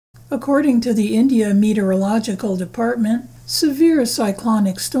According to the India Meteorological Department, severe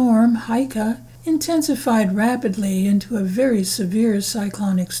cyclonic storm Hikaa intensified rapidly into a very severe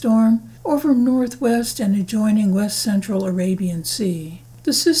cyclonic storm over northwest and adjoining west-central Arabian Sea.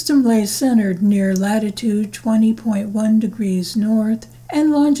 The system lay centered near latitude 20.1 degrees north and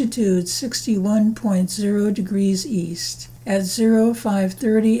longitude 61.0 degrees east at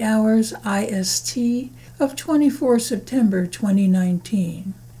 0530 hours IST of 24 September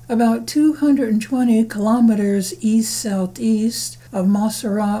 2019. About 220 kilometers east-southeast of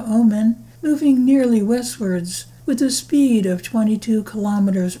Masara, Omen, moving nearly westwards with a speed of 22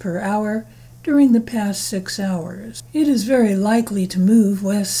 kilometers per hour during the past 6 hours. It is very likely to move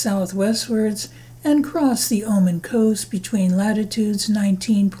west-southwestwards and cross the Oman coast between latitudes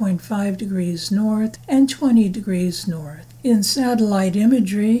 19.5 degrees north and 20 degrees north. In satellite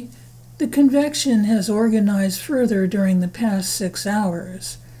imagery, the convection has organized further during the past 6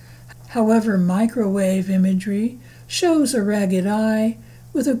 hours. However, microwave imagery shows a ragged eye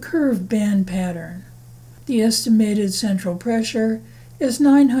with a curved band pattern. The estimated central pressure is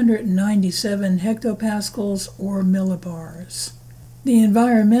 997 hectopascals or millibars. The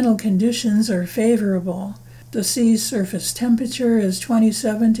environmental conditions are favorable. The sea surface temperature is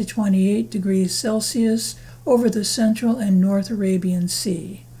 27 to 28 degrees Celsius over the central and North Arabian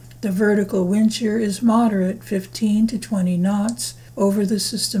Sea. The vertical wind shear is moderate, 15 to 20 knots, over the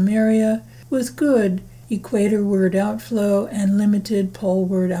system area, with good equatorward outflow and limited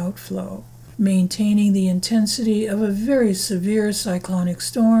poleward outflow, maintaining the intensity of a very severe cyclonic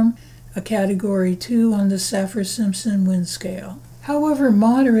storm, a Category 2 on the Saffir-Simpson wind scale. However,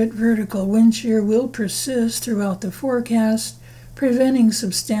 moderate vertical wind shear will persist throughout the forecast, preventing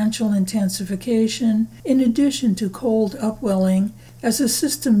substantial intensification in addition to cold upwelling as the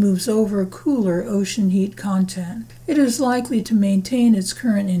system moves over cooler ocean heat content. It is likely to maintain its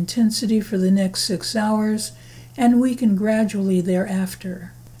current intensity for the next 6 hours and weaken gradually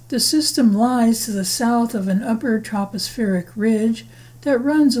thereafter. The system lies to the south of an upper tropospheric ridge that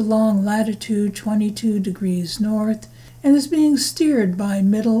runs along latitude 22 degrees north and is being steered by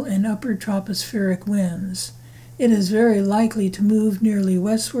middle and upper tropospheric winds. It is very likely to move nearly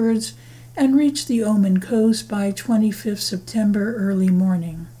westwards and reach the Oman coast by 25th September early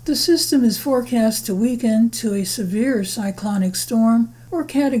morning. The system is forecast to weaken to a severe cyclonic storm or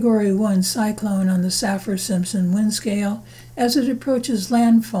Category 1 cyclone on the Saffir-Simpson wind scale as it approaches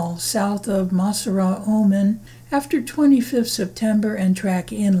landfall south of Masara, Omen after 25th September and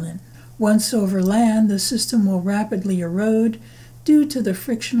track inland. Once over land, the system will rapidly erode due to the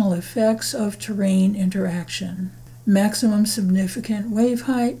frictional effects of terrain interaction. Maximum significant wave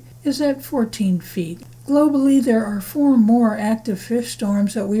height is at 14 feet. Globally, there are 4 more active fish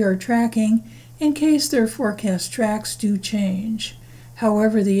storms that we are tracking in case their forecast tracks do change.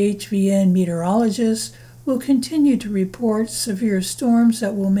 However, the HVN meteorologists will continue to report severe storms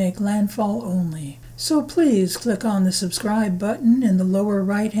that will make landfall only. So please click on the subscribe button in the lower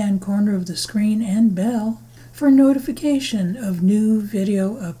right-hand corner of the screen and bell for notification of new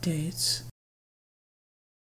video updates.